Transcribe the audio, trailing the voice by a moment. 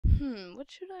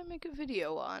What should I make a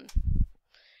video on?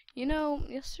 You know,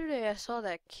 yesterday I saw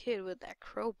that kid with that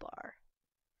crowbar.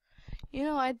 You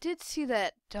know, I did see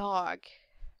that dog.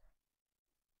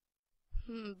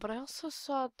 But I also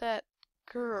saw that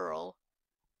girl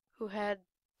who had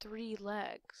 3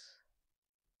 legs.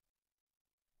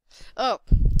 Oh,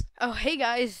 hey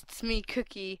guys, it's me,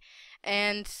 Cookie,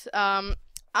 and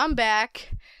I'm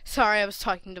back. Sorry, I was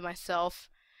talking to myself,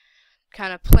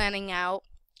 kind of planning out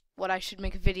what I should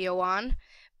make a video on.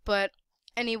 But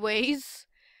anyways,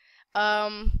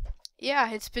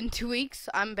 yeah, it's been 2 weeks.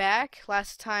 I'm back.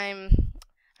 Last time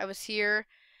I was here,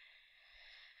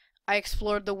 I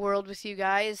explored the world with you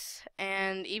guys,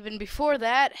 and even before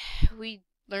that, we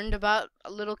learned about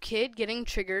a little kid getting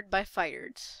triggered by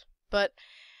fires. But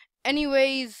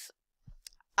anyways,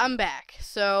 I'm back.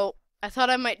 So I thought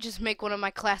I might just make one of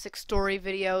my classic story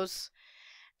videos.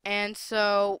 And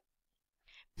so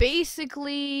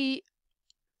basically,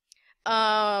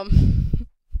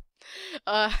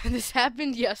 this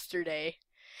happened yesterday.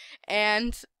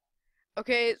 And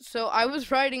okay, so I was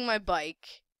riding my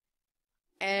bike,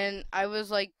 and I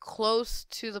was like close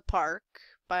to the park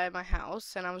by my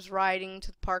house, and I was riding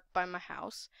to the park by my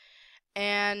house,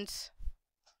 and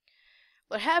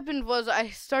what happened was I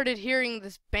started hearing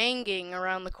this banging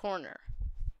around the corner,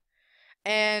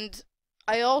 and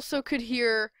I also could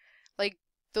hear like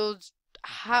those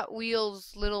Hot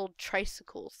Wheels little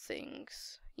tricycle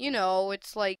things. You know,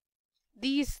 it's like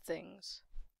these things.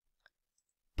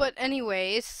 But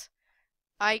anyways,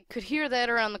 I could hear that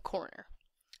around the corner.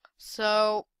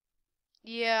 So,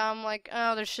 yeah, I'm like,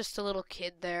 oh, there's just a little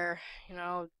kid there, you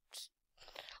know, just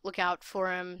look out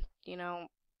for him, you know,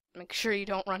 make sure you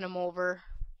don't run him over.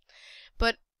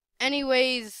 But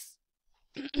anyways,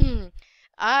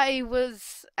 I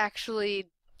was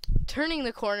actually turning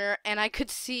the corner, and I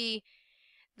could see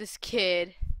this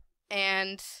kid,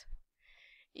 and,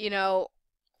 you know,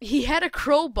 he had a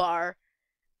crowbar,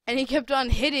 and he kept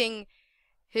on hitting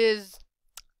his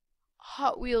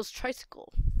Hot Wheels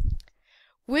tricycle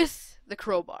with the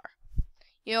crowbar.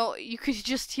 You know, you could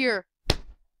just hear,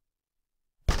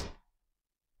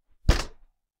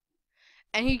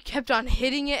 and he kept on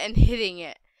hitting it and hitting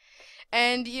it.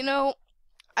 And, you know,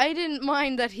 I didn't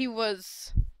mind that he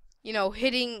was, you know,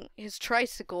 hitting his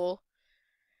tricycle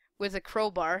with a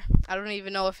crowbar. I don't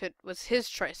even know if it was his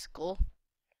tricycle,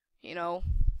 you know,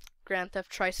 Grand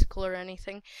Theft Tricycle or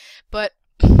anything. But,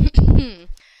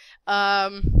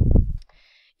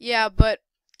 yeah, but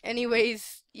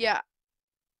anyways, yeah.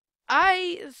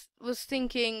 I was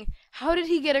thinking, how did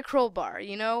he get a crowbar,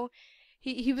 you know?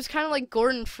 He was kind of like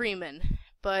Gordon Freeman,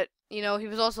 but, you know, he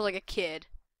was also like a kid.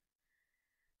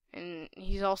 And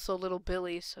he's also little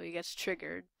Billy, so he gets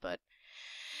triggered. But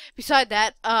beside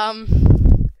that,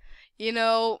 you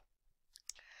know,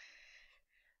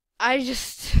 I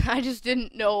just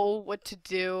didn't know what to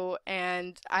do,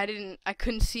 and I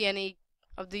couldn't see any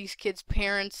of these kids'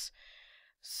 parents.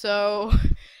 So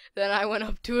then I went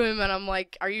up to him and I'm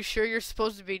like, "Are you sure you're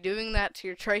supposed to be doing that to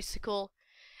your tricycle?"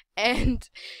 And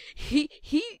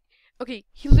okay,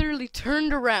 he literally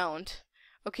turned around,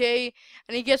 okay,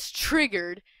 and he gets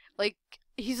triggered, like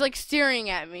he's like staring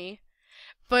at me.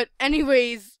 But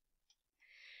anyways,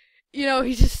 you know,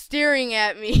 he's just staring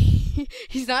at me.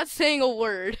 He's not saying a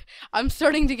word. I'm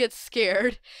starting to get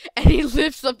scared, and he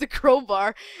lifts up the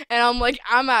crowbar, and I'm like,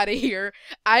 I'm out of here.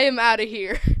 I am out of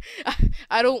here.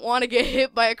 I don't want to get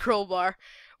hit by a crowbar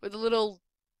with a little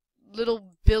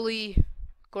Billy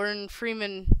Gordon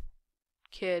Freeman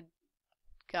kid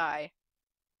guy.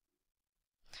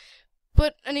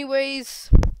 But anyways,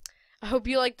 I hope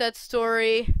you liked that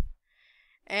story,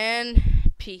 and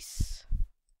peace.